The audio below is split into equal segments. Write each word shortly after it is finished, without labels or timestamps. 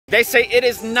They say it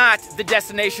is not the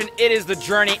destination, it is the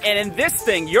journey, and in this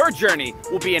thing, your journey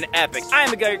will be an epic. I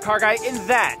am a car guy, and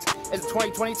that is the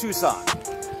 2020 Tucson.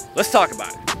 Let's talk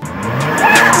about it.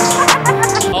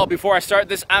 Oh, before I start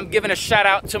this, I'm giving a shout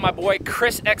out to my boy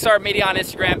Chris XR Media on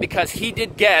Instagram because he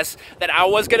did guess that I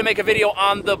was gonna make a video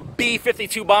on the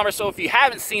B-52 bomber. So if you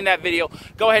haven't seen that video,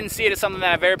 go ahead and see it. It's something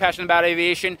that I'm very passionate about,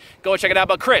 aviation. Go check it out.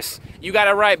 But Chris, you got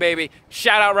it right, baby.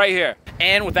 Shout out right here.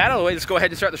 And with that out of the way, let's go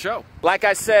ahead and start the show. Like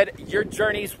I said, your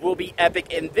journeys will be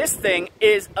epic, and this thing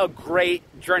is a great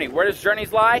journey. Where does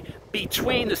journeys lie?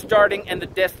 Between the starting and the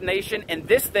destination, and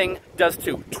this thing does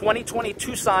too. 2020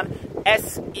 Tucson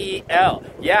SEL.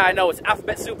 Yeah, I know it's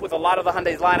alphabet soup with a lot of the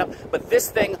Hyundai's lineup, but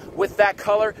this thing with that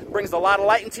color brings a lot of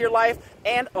light into your life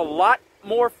and a lot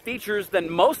more features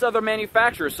than most other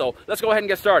manufacturers. So let's go ahead and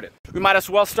get started. We might as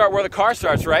well start where the car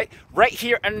starts, right? Right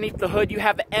here underneath the hood, you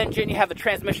have the engine, you have the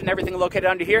transmission, everything located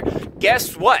under here.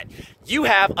 Guess what? You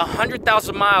have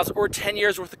 100,000 miles or 10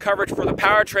 years worth of coverage for the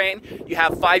powertrain. You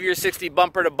have 5 years, 60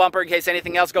 bumper to bumper in case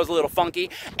anything else goes a little funky,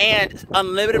 and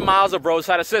unlimited miles of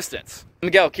roadside assistance.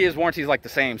 Miguel, Kia's warranty is like the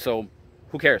same, so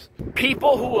who cares?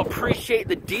 People who appreciate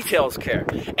the details care,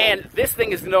 and this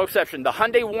thing is no exception. The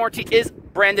Hyundai warranty is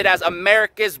branded as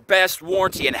America's best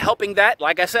warranty, and helping that,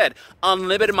 like I said,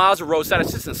 unlimited miles of roadside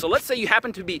assistance. So let's say you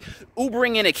happen to be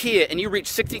Ubering in a Kia and you reach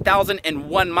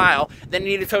 60,001 mile, then you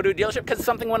need to tow to a dealership because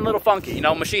something went a little funky, you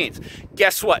know, machines.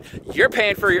 Guess what? You're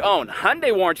paying for your own.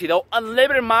 Hyundai warranty though,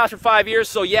 unlimited miles for 5 years.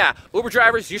 So yeah, Uber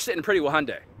drivers, you're sitting pretty with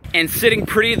Hyundai. And sitting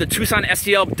pretty, the Tucson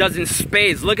SEL does in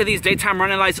spades. Look at these daytime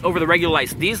running lights over the regular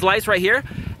lights. These lights right here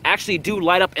actually do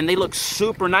light up and they look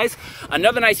super nice.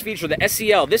 Another nice feature, the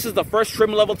SEL, this is the first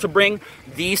trim level to bring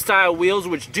these style wheels,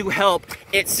 which do help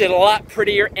it sit a lot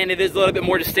prettier and it is a little bit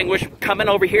more distinguished. Coming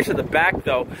over here to the back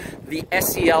though, the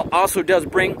SEL also does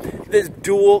bring this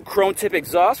dual chrome tip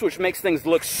exhaust, which makes things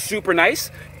look super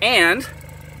nice, and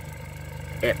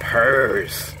it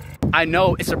purrs. I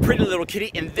know it's a pretty little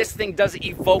kitty, and this thing does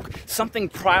evoke something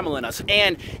primal in us,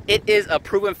 and it is a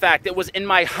proven fact. It was in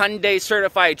my Hyundai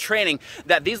certified training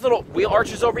that these little wheel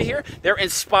arches over here, they're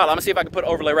inspired. I'm gonna see if I can put an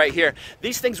overlay right here.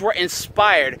 These things were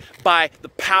inspired by the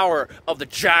power of the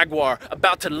Jaguar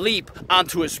about to leap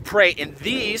onto its prey, and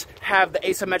these have the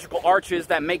asymmetrical arches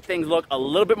that make things look a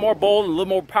little bit more bold and a little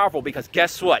more powerful, because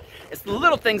guess what? It's the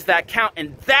little things that count,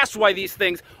 and that's why these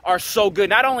things are so good.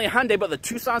 Not only Hyundai, but the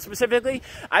Tucson specifically.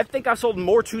 I think I've sold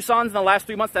more Tucsons in the last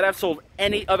 3 months than I've sold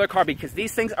any other car, because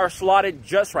these things are slotted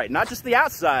just right. Not just the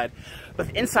outside, but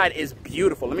the inside is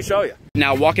beautiful. Let me show you.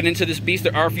 Now, walking into this beast,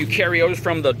 there are a few carryovers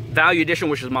from the Value Edition,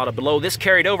 which is modeled below. This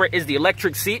carried over is the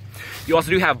electric seat. You also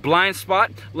do have blind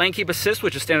spot, lane keep assist,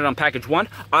 which is standard on package 1,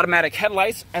 automatic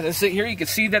headlights. As I sit here, you can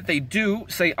see that they do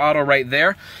say auto right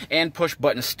there, and push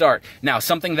button start. Now,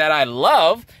 something that I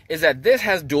love is that this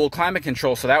has dual climate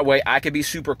control, so that way I could be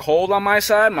super cold on my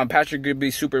side, my passenger could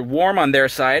be super warm on their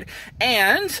side.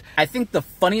 And I think the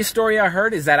funniest story I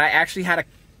heard is that I actually had a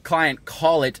client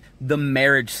call it the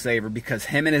marriage saver, because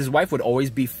him and his wife would always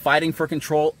be fighting for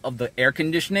control of the air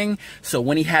conditioning. So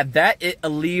when he had that, it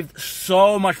alleviated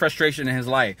so much frustration in his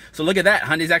life. So look at that,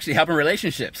 Hyundai's actually helping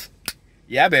relationships.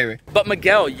 Yeah, baby. But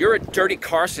Miguel, you're a dirty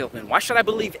car salesman. Why should I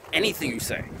believe anything you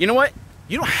say? You know what?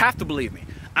 You don't have to believe me.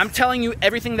 I'm telling you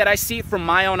everything that I see from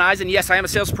my own eyes, and yes, I am a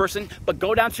salesperson, but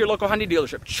go down to your local Hyundai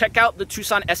dealership. Check out the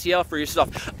Tucson SEL for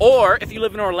yourself. Or if you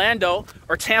live in Orlando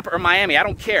or Tampa or Miami, I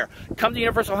don't care. Come to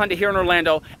Universal Hyundai here in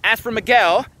Orlando, ask for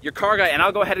Miguel, your car guy, and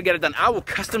I'll go ahead and get it done. I will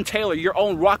custom tailor your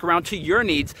own walk around to your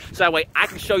needs, so that way I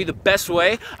can show you the best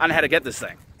way on how to get this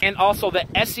thing. And also the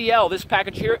SEL, this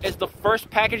package here, is the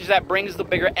first package that brings the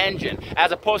bigger engine.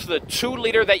 As opposed to the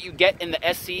 2-liter that you get in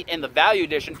the SC in the Value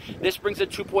Edition, this brings a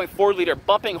 2.4-liter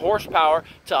bumping horsepower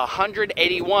to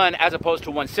 181 as opposed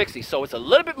to 160. So it's a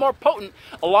little bit more potent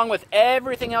along with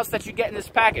everything else that you get in this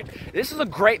package. This is a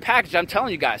great package, I'm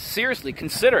telling you guys. Seriously,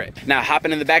 consider it. Now,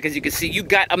 hopping in the back, as you can see, you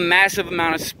got a massive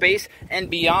amount of space, and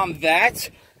beyond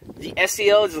that, the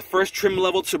SEL is the first trim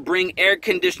level to bring air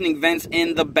conditioning vents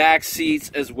in the back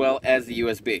seats as well as the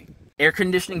USB. Air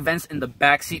conditioning vents in the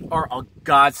back seat are a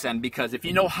godsend, because if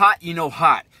you know hot, you know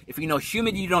hot. If you know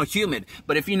humid, you know humid.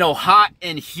 But if you know hot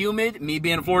and humid, me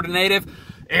being a Florida native,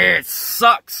 it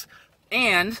sucks.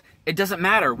 And it doesn't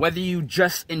matter whether you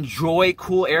just enjoy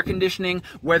cool air conditioning,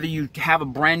 whether you have a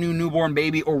brand new newborn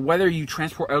baby, or whether you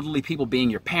transport elderly people, being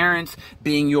your parents,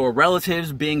 being your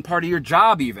relatives, being part of your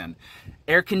job even.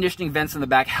 Air conditioning vents in the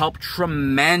back help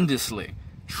tremendously.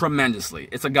 tremendously.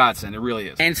 It's a godsend, it really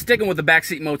is. And sticking with the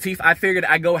backseat motif, I figured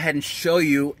I'd go ahead and show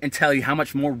you and tell you how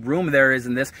much more room there is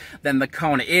in this than the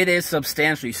Kona. It is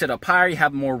substantial. You sit up higher, you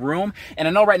have more room. And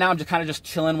I know right now I'm just kind of just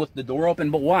chilling with the door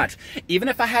open, but watch. Even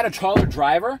if I had a taller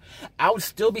driver, I would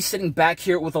still be sitting back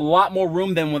here with a lot more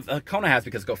room than what a Kona has,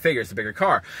 because go figure, it's a bigger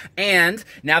car. And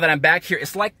now that I'm back here,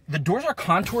 it's like the doors are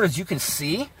contoured, as you can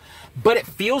see, but it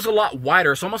feels a lot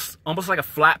wider. It's almost like a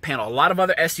flat panel. A lot of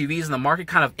other SUVs in the market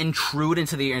kind of intrude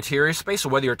into the interior space, so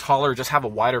whether you're taller or just have a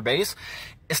wider base,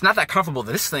 it's not that comfortable.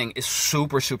 This thing is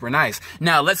super, super nice.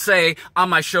 Now, let's say on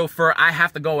my chauffeur, I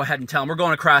have to go ahead and tell him we're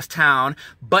going across town,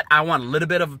 but I want a little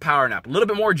bit of a power nap, a little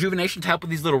bit more rejuvenation to help with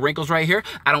these little wrinkles right here.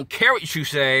 I don't care what you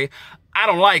say. I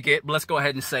don't like it, but let's go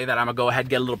ahead and say that I'm gonna go ahead and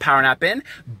get a little power nap in.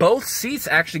 Both seats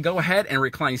actually go ahead and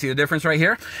recline. You see the difference right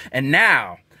here? And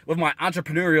now, with my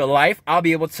entrepreneurial life, I'll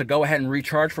be able to go ahead and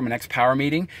recharge from an next power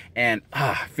meeting, and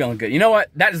feeling good. You know what?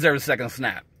 That deserves a second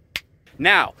snap.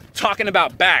 Now, talking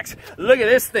about backs, look at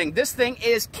this thing. This thing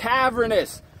is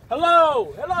cavernous.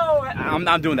 Hello, hello.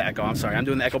 I'm doing the echo, I'm sorry, I'm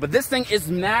doing the echo, but this thing is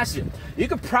massive. You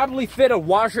could probably fit a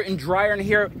washer and dryer in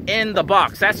here in the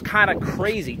box. That's kind of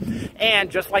crazy. And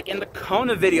just like in the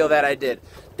Kona video that I did,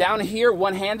 down here,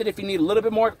 one-handed, if you need a little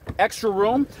bit more extra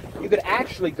room, you could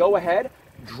actually go ahead,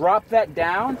 drop that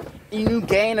down, and you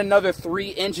gain another 3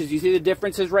 inches. You see the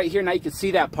differences right here? Now you can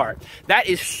see that part. That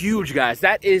is huge, guys.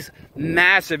 That is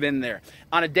massive in there.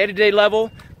 On a day-to-day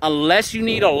level, unless you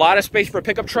need a lot of space for a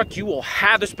pickup truck, you will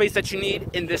have the space that you need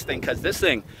in this thing, because this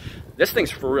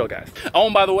thing's for real, guys. Oh,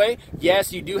 and by the way,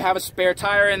 yes, you do have a spare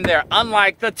tire in there,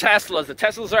 unlike the Teslas. The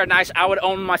Teslas are nice. I would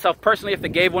own myself personally if they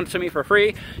gave one to me for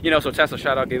free. You know, so Tesla,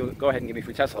 shout out, go ahead and give me a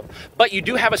free Tesla. But you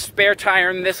do have a spare tire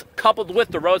in this, coupled with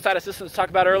the roadside assistance talked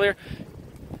about earlier.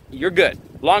 You're good.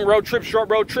 Long road trips, short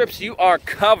road trips, you are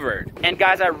covered. And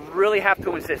guys, I really have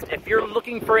to insist, if you're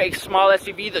looking for a small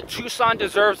SUV, the Tucson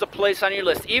deserves a place on your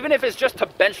list. Even if it's just to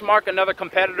benchmark another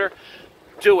competitor,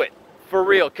 do it. For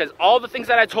real, because all the things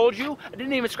that I told you, I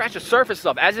didn't even scratch the surface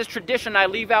of. As is tradition, I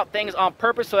leave out things on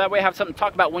purpose so that way I have something to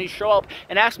talk about when you show up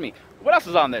and ask me, what else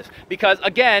is on this? Because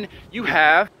again, you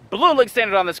have Blue Link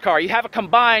standard on this car. You have a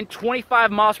combined 25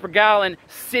 miles per gallon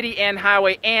city and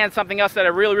highway, and something else that I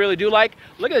really, really do like.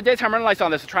 Look at the daytime running lights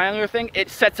on this, the triangular thing. It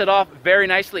sets it off very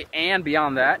nicely, and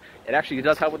beyond that, it actually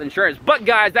does help with insurance. But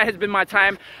guys, that has been my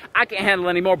time. I can't handle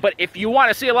it anymore. But if you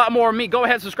want to see a lot more of me, go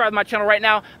ahead and subscribe to my channel right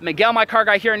now, Miguel My Car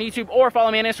Guy here on YouTube, or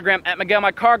follow me on Instagram at Miguel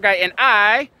My Car Guy, and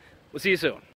I will see you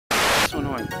soon. So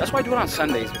annoying. That's why I do it on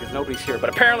Sundays, because nobody's here. But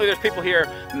apparently there's people here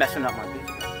messing up my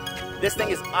video. This thing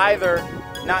is either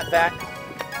not that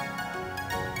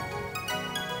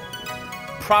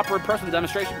proper personal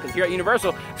demonstration, because here at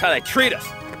Universal, it's how they treat us.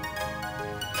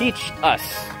 Teach us.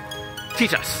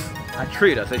 Teach us. Not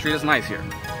treat us. They treat us nice here.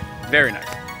 Very nice.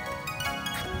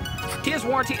 Kia's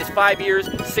warranty is 5 years,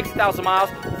 60,000 miles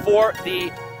for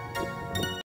the